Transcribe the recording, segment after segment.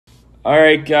All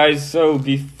right, guys. So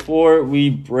before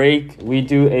we break, we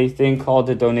do a thing called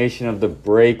the donation of the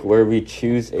break, where we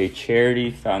choose a charity,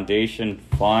 foundation,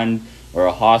 fund, or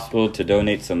a hospital to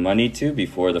donate some money to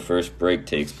before the first break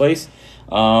takes place.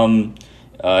 In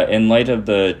light of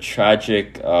the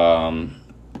tragic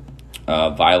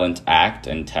violent act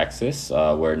in Texas,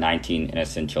 where 19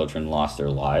 innocent children lost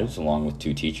their lives along with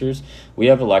 2 teachers, we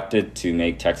have elected to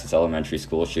make Texas Elementary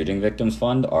School Shooting Victims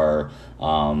Fund our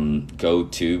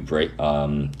go-to break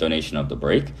donation of the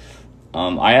break.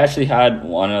 I actually had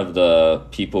one of the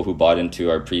people who bought into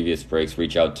our previous breaks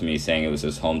reach out to me saying it was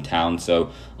his hometown,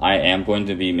 so I am going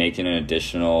to be making an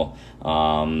additional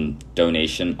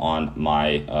donation on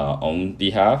my own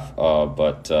behalf,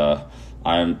 but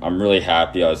I'm really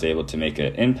happy I was able to make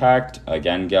an impact.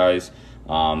 Again, guys,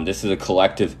 this is a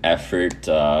collective effort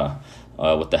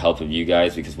with the help of you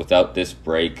guys, because without this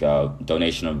break,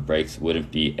 donation of breaks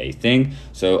wouldn't be a thing.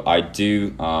 So I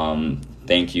do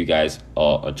thank you guys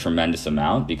a tremendous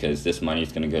amount, because this money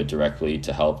is going to go directly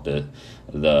to help the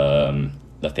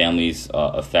families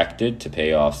affected, to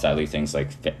pay off, sadly, things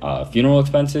like funeral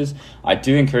expenses. I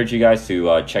do encourage you guys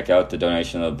to check out the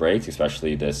donation of the breaks,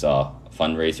 especially this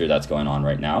fundraiser that's going on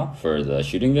right now for the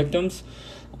shooting victims.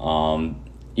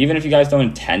 Even if you guys don't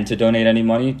intend to donate any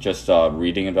money, just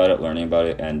reading about it, learning about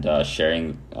it, and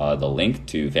sharing the link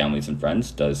to families and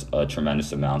friends does a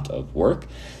tremendous amount of work.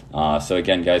 So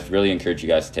again, guys, really encourage you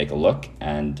guys to take a look,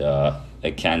 and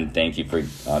again, thank you for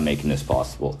making this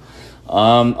possible.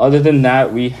 Other than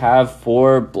that, we have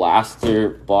 4 blaster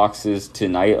boxes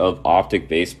tonight of Optic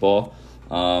baseball.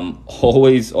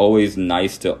 Always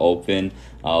nice to open.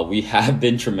 We have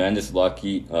been tremendously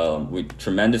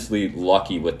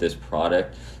lucky with this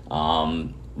product.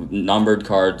 Numbered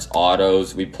cards,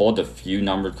 autos. We pulled a few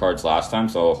numbered cards last time,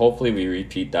 so hopefully we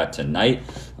repeat that tonight.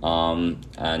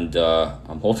 And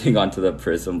I'm holding on to the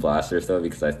Prism blasters though,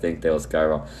 because I think they'll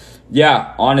skyrocket.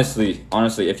 Yeah, honestly,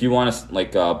 if you want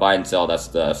to buy and sell, that's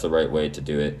the right way to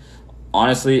do it.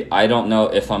 Honestly, I don't know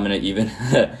if I'm gonna even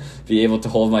be able to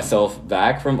hold myself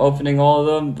back from opening all of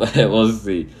them, but we'll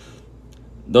see.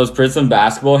 Those Prism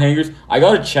basketball hangers, I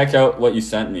gotta check out what you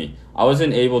sent me. I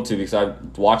wasn't able to because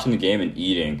I'm watching the game and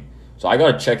eating. So I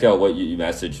gotta check out what you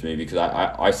messaged me, because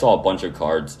I saw a bunch of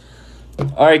cards.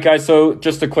 Alright, guys, so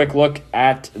just a quick look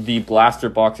at the blaster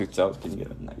box itself. Can you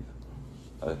get a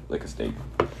knife? Like a steak.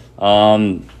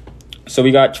 So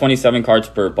we got 27 cards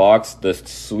per box. The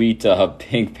sweet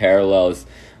pink parallels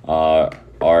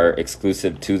are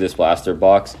exclusive to this blaster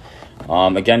box.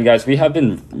 Again, guys, we have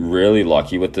been really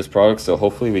lucky with this product, so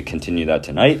hopefully we continue that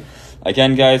tonight.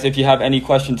 Again, guys, if you have any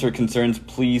questions or concerns,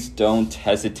 please don't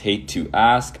hesitate to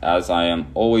ask, as I am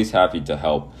always happy to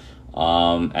help.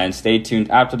 And stay tuned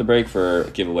after the break for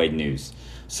giveaway news.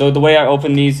 So the way I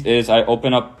open these is I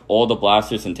open up all the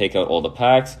blasters and take out all the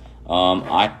packs.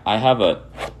 I have a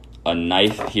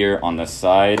knife here on the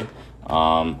side.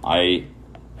 I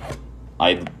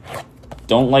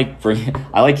don't like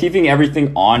I like keeping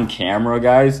everything on camera,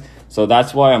 guys. So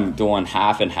that's why I'm doing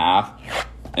half and half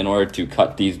in order to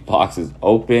cut these boxes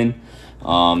open.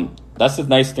 That's the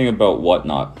nice thing about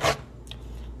Whatnot.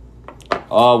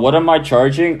 What am I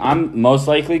charging? I'm most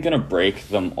likely gonna break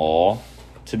them all,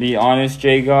 to be honest,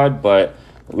 J-God, but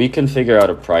we can figure out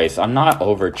a price. I'm not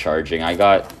overcharging. I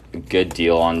got a good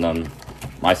deal on them.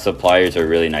 My suppliers are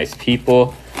really nice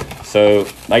people. So,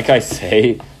 like I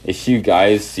say, if you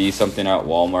guys see something at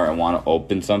Walmart and want to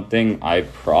open something, I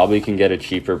probably can get a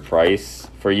cheaper price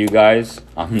for you guys.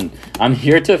 I'm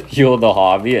here to fuel the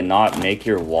hobby and not make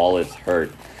your wallets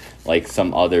hurt like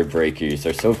some other breakers.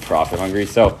 They're so profit hungry.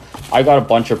 So I got a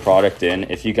bunch of product in.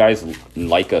 If you guys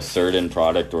like a certain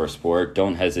product or a sport,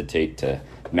 don't hesitate to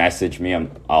message me.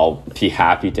 I'll be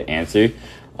happy to answer.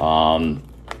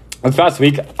 This past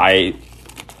week,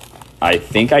 I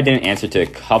think I didn't answer to a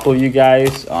couple of you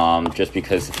guys, just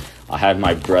because I had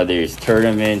my brother's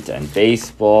tournament and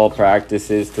baseball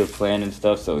practices to plan and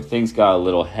stuff, so things got a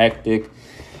little hectic.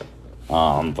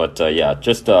 Yeah,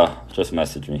 just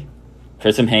message me.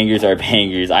 Prism hangers are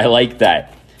bangers. I like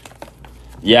that.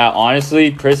 Yeah, honestly,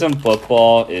 Prism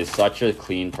football is such a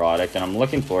clean product, and I'm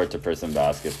looking forward to Prism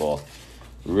basketball.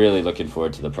 Really looking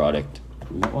forward to the product.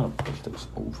 You might want to push this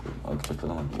over. I'll put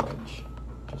them on the edge,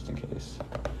 just in case.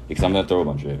 Because I'm going to throw a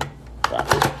bunch of crap.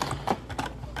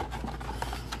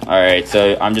 Alright,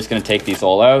 so I'm just going to take these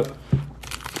all out.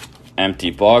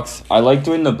 Empty box. I like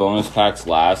doing the bonus packs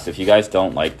last. If you guys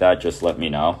don't like that, just let me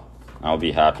know. I'll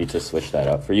be happy to switch that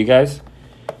up for you guys.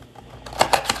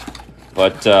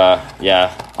 But,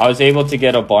 yeah, I was able to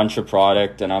get a bunch of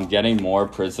product, and I'm getting more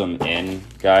Prism in,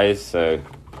 guys. So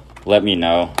let me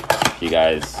know if you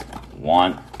guys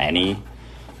want any.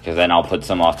 because then I'll put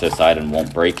some off to the side and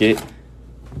won't break it.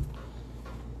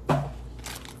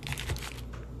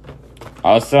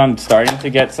 Also, I'm starting to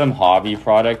get some hobby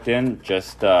product in.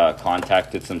 Just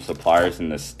contacted some suppliers in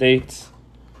the States.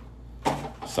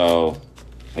 So,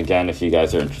 again, if you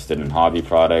guys are interested in hobby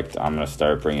product, I'm going to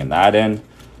start bringing that in.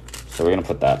 So, we're going to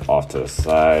put that off to the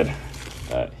side.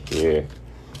 That here.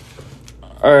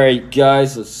 Alright,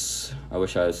 guys. I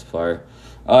wish I was a supplier.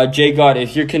 J God,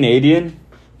 if you're Canadian,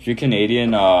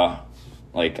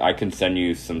 like, I can send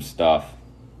you some stuff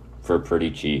for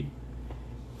pretty cheap.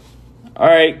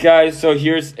 Alright, guys, so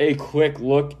here's a quick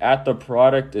look at the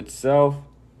product itself.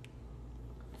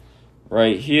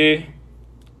 Right here.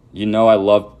 You know I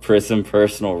love Prism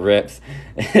personal rips.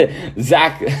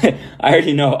 Zach, I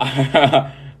already know.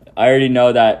 I already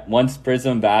know that once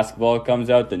Prism basketball comes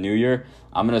out the new year,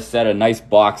 I'm going to set a nice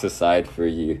box aside for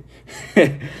you.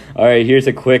 Alright, here's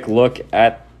a quick look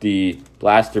at the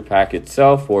blaster pack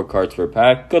itself. 4 cards per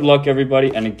pack. Good luck,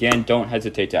 everybody. And again, don't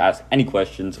hesitate to ask any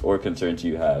questions or concerns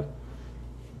you have.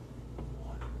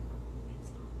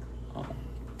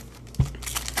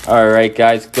 Alright,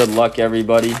 guys. Good luck,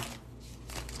 everybody.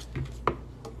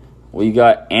 We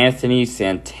got Anthony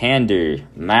Santander,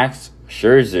 Max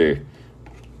Scherzer.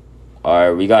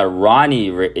 We got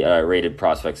Ronnie rated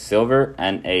prospect silver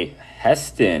and a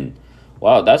Heston.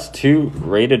 Wow, that's 2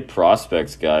 rated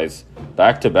prospects, guys.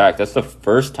 Back to back. That's the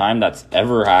first time that's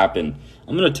ever happened.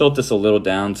 I'm going to tilt this a little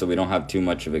down so we don't have too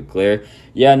much of a glare.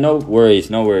 Yeah, no worries,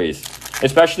 no worries.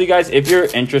 Especially, guys, if you're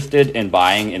interested in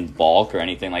buying in bulk or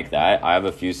anything like that, I have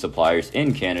a few suppliers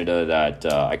in Canada that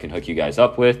I can hook you guys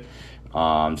up with.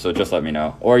 So just let me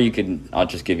know. Or I'll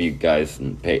just give you guys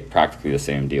practically the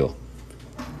same deal.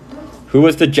 Who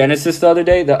was the Genesis the other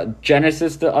day? The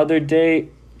Genesis the other day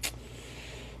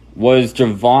was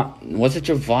was it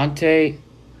Javante?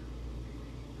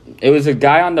 It was a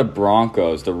guy on the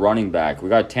Broncos, the running back. We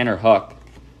got Tanner Huck,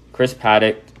 Chris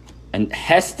Paddock, and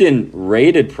Heston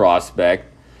rated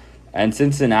prospect, and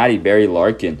Cincinnati, Barry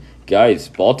Larkin. Guys,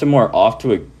 Baltimore off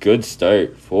to a good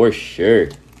start for sure.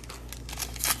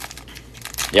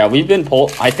 Yeah,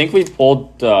 I think we've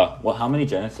pulled, how many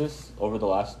Genesis over the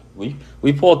last week?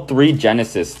 We pulled 3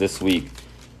 Genesis this week.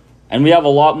 And we have a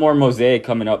lot more Mosaic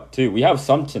coming up, too. We have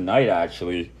some tonight,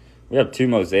 actually. We have 2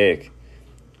 Mosaic.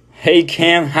 Hey,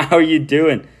 Cam, how are you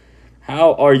doing?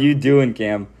 How are you doing,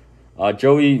 Cam?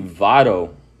 Joey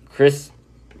Votto, Chris,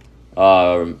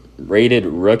 rated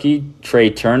rookie, Trey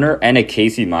Turner, and a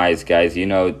Casey Mize, guys. You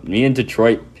know, me and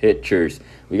Detroit pitchers.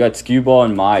 We got Skewball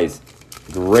and Mize.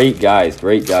 Great guys,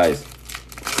 great guys.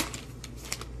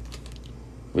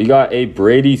 We got a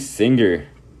Brady Singer,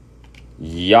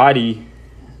 Yachty,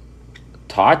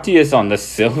 Tatius on the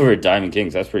Silver Diamond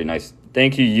Kings. That's pretty nice.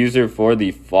 Thank you, user, for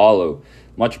the follow.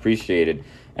 Much appreciated.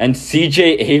 And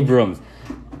CJ Abrams.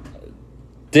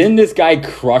 Didn't this guy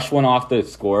crush one off the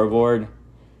scoreboard?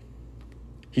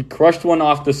 He crushed one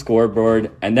off the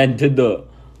scoreboard and then did the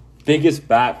biggest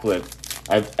bat flip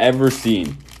I've ever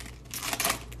seen.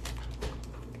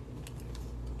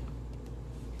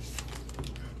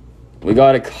 We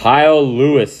got a Kyle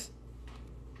Lewis,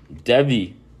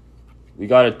 Debbie. We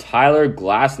got a Tyler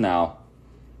Glasnow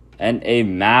and a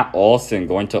Matt Olson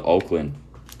going to Oakland.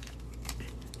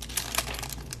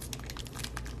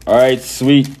 All right,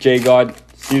 sweet, J-God.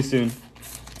 See you soon.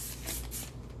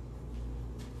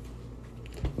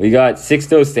 We got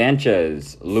Sixto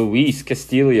Sanchez, Luis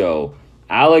Castillo,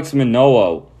 Alex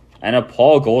Manoah, and a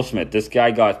Paul Goldschmidt. This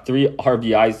guy got 3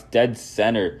 RBIs dead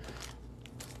center.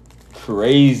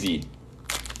 Crazy.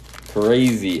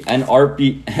 Crazy. And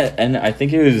and I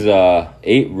think it was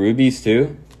 8 rubies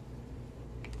too.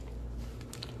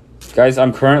 Guys,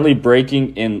 I'm currently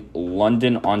breaking in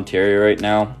London, Ontario right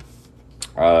now.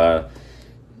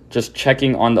 Just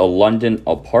checking on the London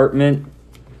apartment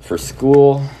for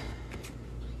school.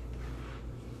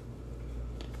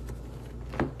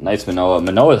 Nice Manoah.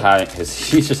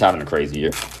 He's just having a crazy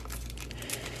year.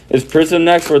 Is Prism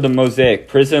next or the Mosaic?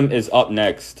 Prism is up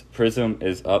next. Prism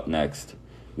is up next.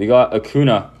 We got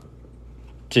Acuna,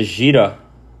 Tajita,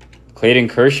 Clayton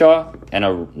Kershaw, and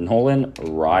a Nolan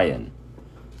Ryan.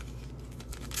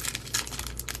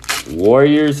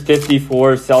 Warriors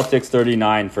 54, Celtics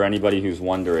 39 for anybody who's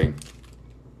wondering.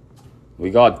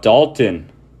 We got Dalton,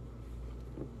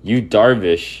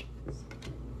 Darvish,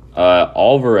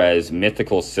 Alvarez,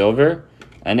 Mythical Silver,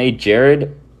 and a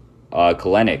Jared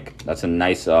Kelenic. That's a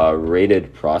nice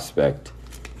rated prospect.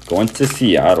 Going to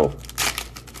Seattle.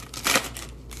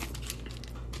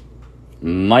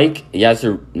 Mike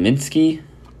Yastrzemski,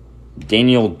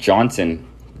 Daniel Johnson,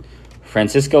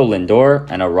 Francisco Lindor,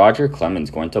 and a Roger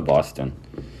Clemens going to Boston.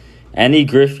 Any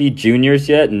Griffey Juniors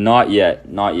yet? Not yet.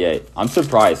 Not yet. I'm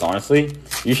surprised, honestly.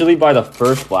 Usually by the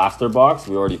first blaster box,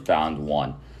 we already found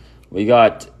one. We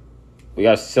got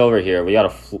silver here. We got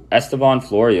a Esteban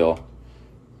Florial.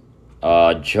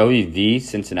 Joey V,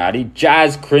 Cincinnati.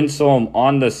 Jazz Crinsolm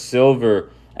on the silver.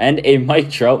 And a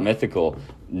Mike Trout mythical.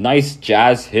 Nice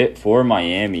Jazz hit for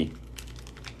Miami.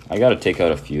 I got to take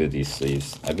out a few of these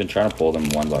sleeves. I've been trying to pull them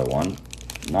one by one.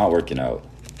 Not working out.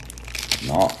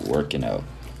 Not working out.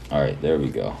 All right, there we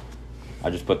go. I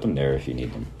just put them there if you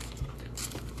need them.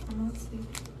 I'm not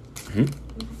sleeping.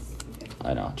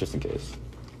 I know, just in case.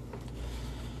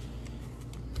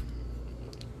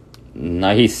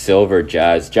 Nice silver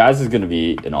Jazz. Jazz is going to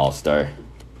be an all-star.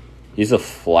 He's a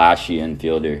flashy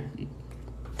infielder.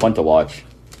 Fun to watch.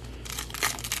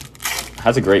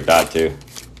 Has a great bat, too.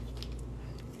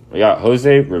 We got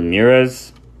Jose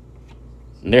Ramirez.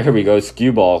 There we go.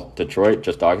 Skew Ball, Detroit.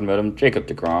 Just talking about him. Jacob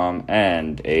DeGrom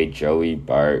and a Joey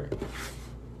Bart.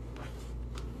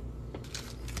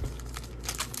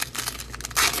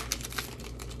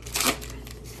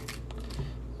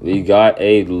 We got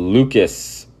a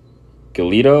Lucas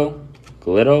Galito.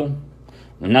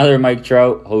 Another Mike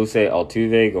Trout. Jose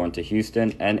Altuve going to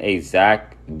Houston. And a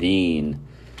Zach Bean.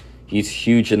 He's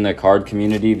huge in the card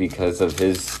community because of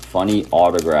his funny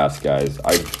autographs, guys.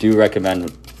 I do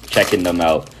recommend checking them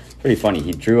out. Pretty funny.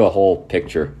 He drew a whole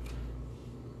picture.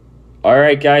 All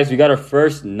right, guys. We got our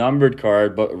first numbered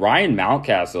card. But Ryan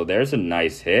Mountcastle, there's a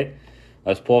nice hit.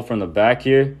 Let's pull from the back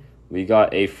here. We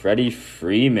got a Freddie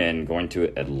Freeman going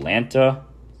to Atlanta.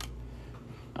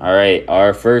 All right.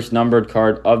 Our first numbered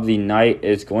card of the night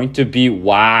is going to be...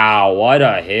 Wow, what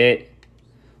a hit.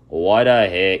 What a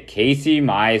hit. Casey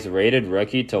Mize, rated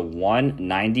rookie to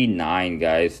 199,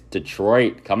 guys.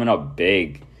 Detroit coming up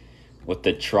big with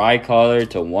the tricolor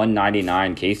to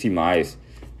 199. Casey Mize.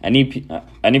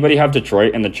 Anybody have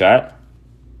Detroit in the chat?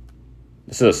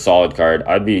 This is a solid card.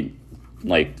 I'd be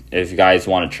like, if you guys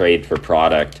want to trade for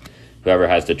product, whoever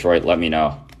has Detroit, let me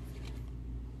know.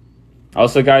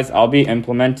 Also, guys, I'll be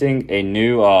implementing a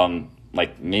new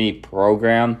mini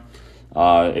program.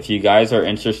 If you guys are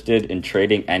interested in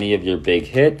trading any of your big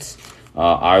hits,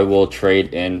 I will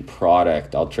trade in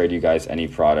product. I'll trade you guys any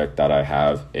product that I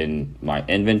have in my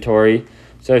inventory.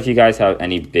 So if you guys have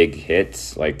any big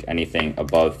hits, like anything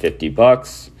above 50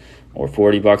 bucks or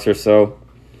 40 bucks or so,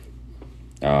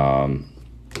 let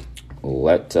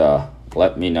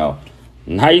me know.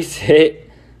 Nice hit,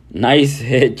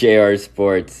 JR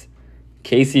Sports.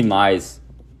 Casey Mize,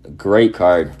 great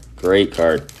card.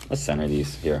 Let's center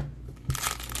these here.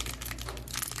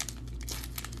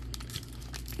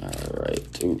 All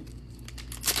right. Ooh.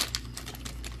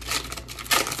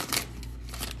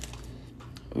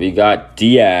 We got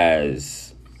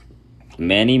Diaz,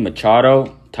 Manny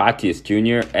Machado, Tatis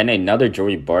Jr., and another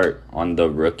Joey Bart on the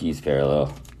rookies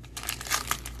parallel.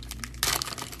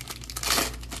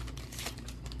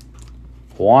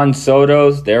 Juan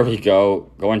Soto's, there we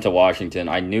go, going to Washington.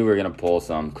 I knew we were going to pull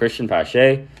some. Christian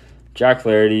Pache, Jack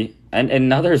Flaherty, and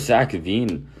another Zach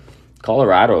Veen.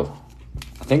 Colorado.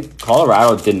 I think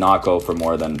Colorado did not go for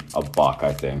more than $1,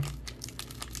 I think.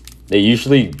 They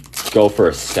usually go for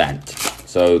a cent.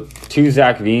 So 2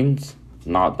 Zach Veens,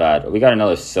 not bad. We got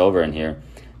another silver in here.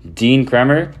 Dean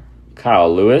Kremer,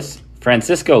 Kyle Lewis,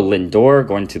 Francisco Lindor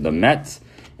going to the Mets,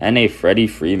 and a Freddie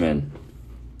Freeman.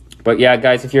 But yeah,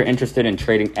 guys, if you're interested in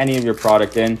trading any of your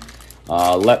product in,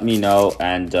 let me know,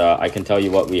 and I can tell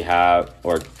you what we have,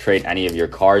 or trade any of your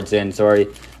cards in, sorry.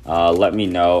 Let me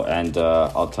know, and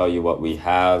I'll tell you what we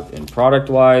have in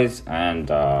product-wise, and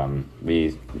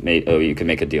you can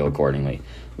make a deal accordingly.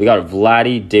 We got a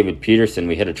Vladdy, David Peterson.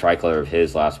 We hit a tricolor of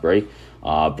his last break.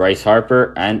 Bryce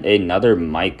Harper, and another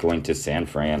Mike going to San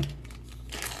Fran.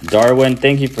 Darwin,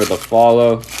 thank you for the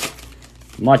follow.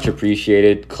 Much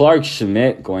appreciated. Clark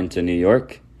Schmidt going to New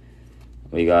York.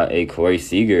 We got a Corey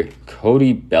Seager,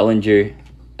 Cody Bellinger,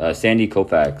 Sandy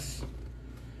Koufax.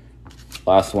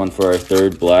 Last one for our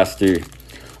third blaster.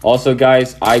 Also,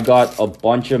 guys, I got a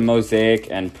bunch of Mosaic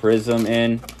and Prism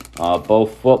in,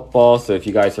 both football. So if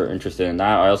you guys are interested in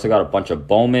that, I also got a bunch of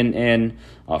Bowman in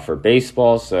for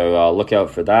baseball. So look out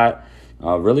for that.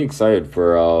 Really excited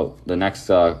for the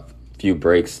next few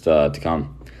breaks to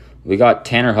come. We got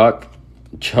Tanner Huck,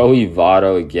 Joey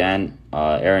Votto again,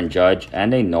 Aaron Judge,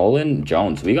 and a Nolan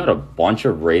Jones. We got a bunch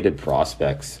of rated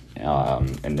prospects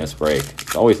in this break.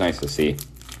 It's always nice to see.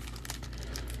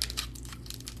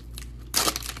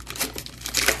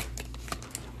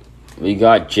 We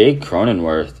got Jake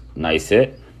Cronenworth. Nice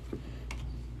hit.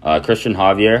 Christian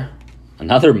Javier.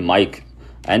 Another Mike.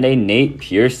 And a Nate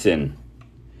Pearson.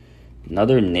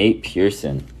 Another Nate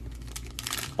Pearson.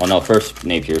 Oh, no, first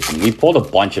Nate Pearson. We pulled a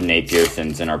bunch of Nate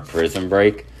Pearsons in our Prism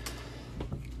break.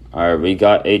 All right, we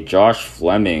got a Josh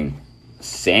Fleming,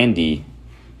 Sandy.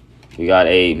 We got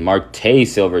a Marte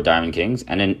Silver Diamond Kings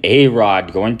and an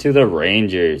A-Rod going to the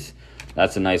Rangers.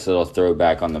 That's a nice little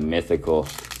throwback on the mythical.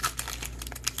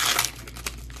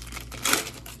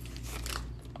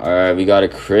 All right, we got a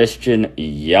Christian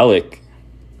Yelich,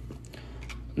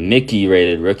 Mickey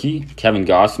rated rookie, Kevin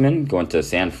Gossman going to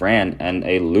San Fran, and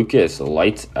a Lucas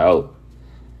lights out.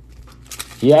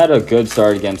 He had a good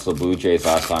start against the Blue Jays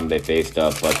last time they faced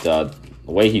up, but the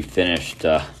way he finished,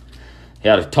 he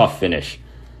had a tough finish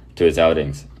to his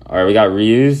outings. All right, we got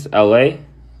Ryu's LA,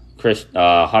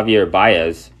 Javier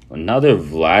Baez, another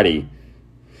Vladdy.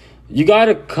 You got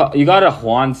a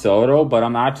Juan Soto, but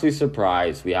I'm actually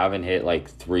surprised we haven't hit like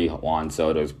 3 Juan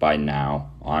Sotos by now.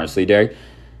 Honestly, Derek,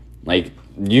 like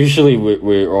usually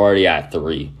we're already at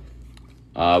 3.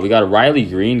 We got a Riley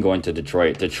Green going to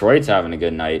Detroit. Detroit's having a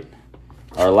good night.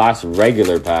 Our last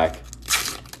regular pack.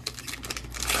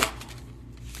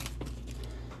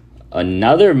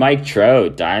 Another Mike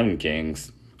Trout, Diamond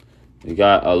Kings. We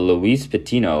got a Luis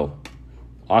Patino,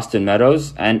 Austin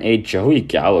Meadows, and a Joey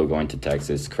Gallo going to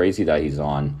Texas. Crazy that he's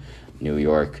on New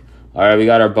York. All right, we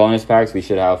got our bonus packs. We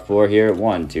should have 4 here.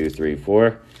 1, 2, 3,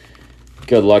 4.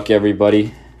 Good luck,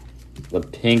 everybody. The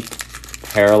pink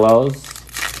parallels.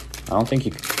 I don't think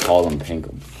you could call them pink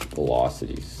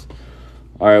velocities.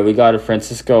 All right, we got a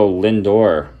Francisco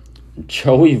Lindor,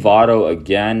 Joey Votto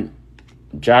again,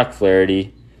 Jack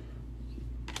Flaherty,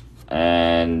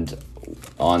 and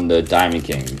on the Diamond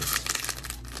Kings.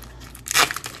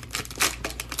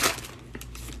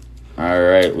 All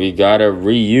right, we got a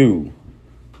Ryu,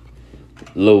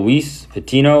 Luis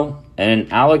Patino, and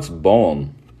an Alex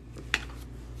Boehm.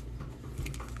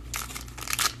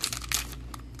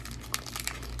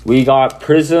 We got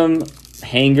Prism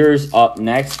hangers up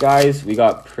next, guys. We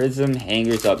got Prism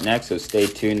hangers up next, so stay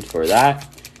tuned for that.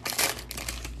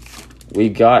 We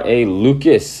got a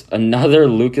Lucas, another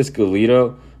Lucas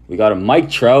Giolito. We got a Mike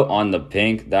Trout on the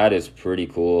pink. That is pretty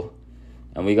cool.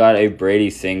 And we got a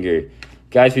Brady Singer.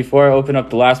 Guys, before I open up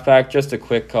the last pack, just a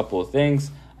quick couple of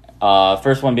things.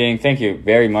 First one being, thank you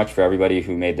very much for everybody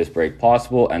who made this break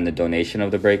possible and the donation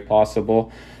of the break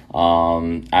possible.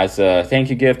 As a thank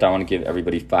you gift, I want to give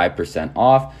everybody 5%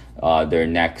 off their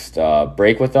next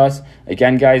break with us.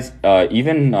 Again, guys,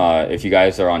 even if you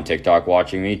guys are on TikTok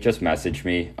watching me, just message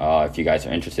me if you guys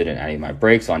are interested in any of my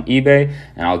breaks on eBay,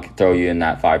 and I'll throw you in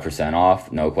that 5%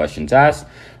 off, no questions asked.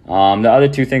 The other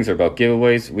 2 things are about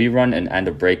giveaways. We run an end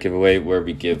of break giveaway where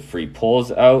we give free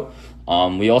pulls out.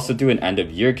 We also do an end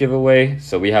of year giveaway.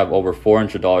 So we have over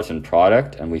 $400 in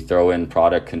product, and we throw in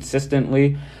product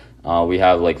consistently. We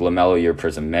have like LaMelo Year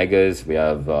Prism Megas. We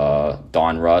have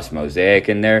Donruss Mosaic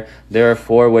in there. There are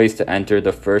 4 ways to enter.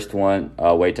 The first way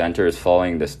to enter is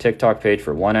following this TikTok page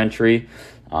for 1 entry.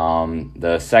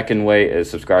 The second way is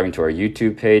subscribing to our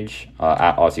YouTube page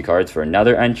at Aussie Cards for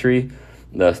another entry.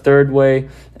 The third way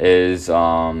is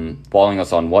following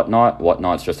us on Whatnot.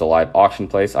 Whatnot's just a live auction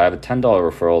place. I have a $10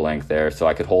 referral link there, so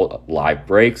I could hold live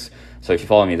breaks. So if you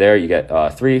follow me there, you get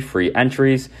 3 free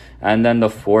entries. And then the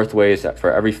fourth way is that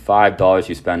for every $5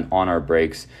 you spend on our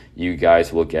breaks, you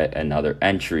guys will get another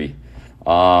entry.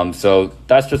 So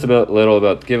that's just a little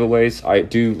about giveaways. I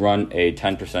do run a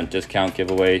 10% discount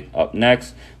giveaway up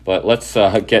next, but let's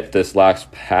get this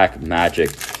last pack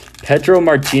magic. Pedro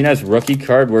Martinez rookie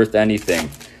card worth anything.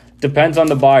 Depends on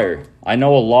the buyer. I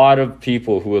know a lot of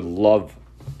people who would love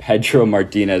Pedro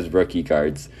Martinez rookie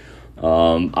cards.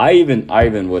 I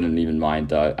even wouldn't even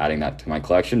mind adding that to my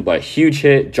collection. But huge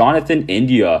hit, Jonathan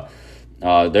India.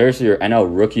 There's your NL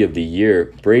Rookie of the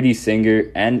Year, Brady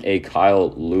Singer, and a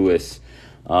Kyle Lewis.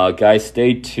 Guys,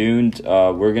 stay tuned.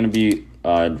 We're gonna be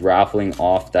raffling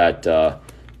off that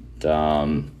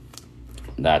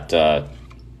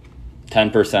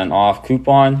 10% off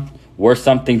coupon. Worth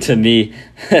something to me,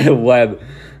 Web.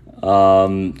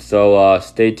 So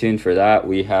stay tuned for that.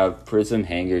 We have Prism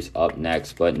hangers up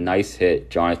next, but nice hit,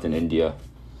 Jonathan India.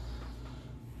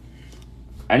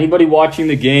 Anybody watching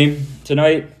the game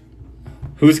tonight?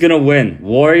 Who's gonna win,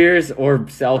 Warriors or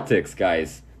Celtics,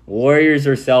 guys? Warriors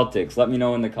or Celtics? Let me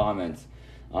know in the comments.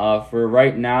 For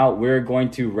right now, we're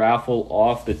going to raffle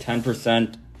off the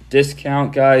 10%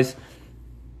 discount, guys.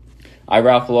 I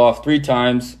raffle off 3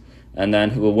 times, and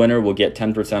then the winner will get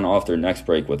 10% off their next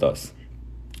break with us.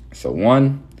 So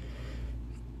 1,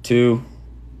 2,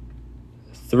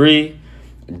 3.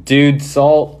 Dude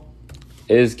Salt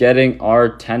is getting our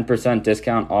 10%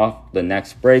 discount off the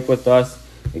next break with us.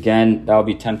 Again, that'll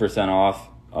be 10% off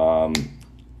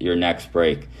your next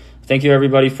break. Thank you,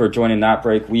 everybody, for joining that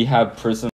break. We have Prism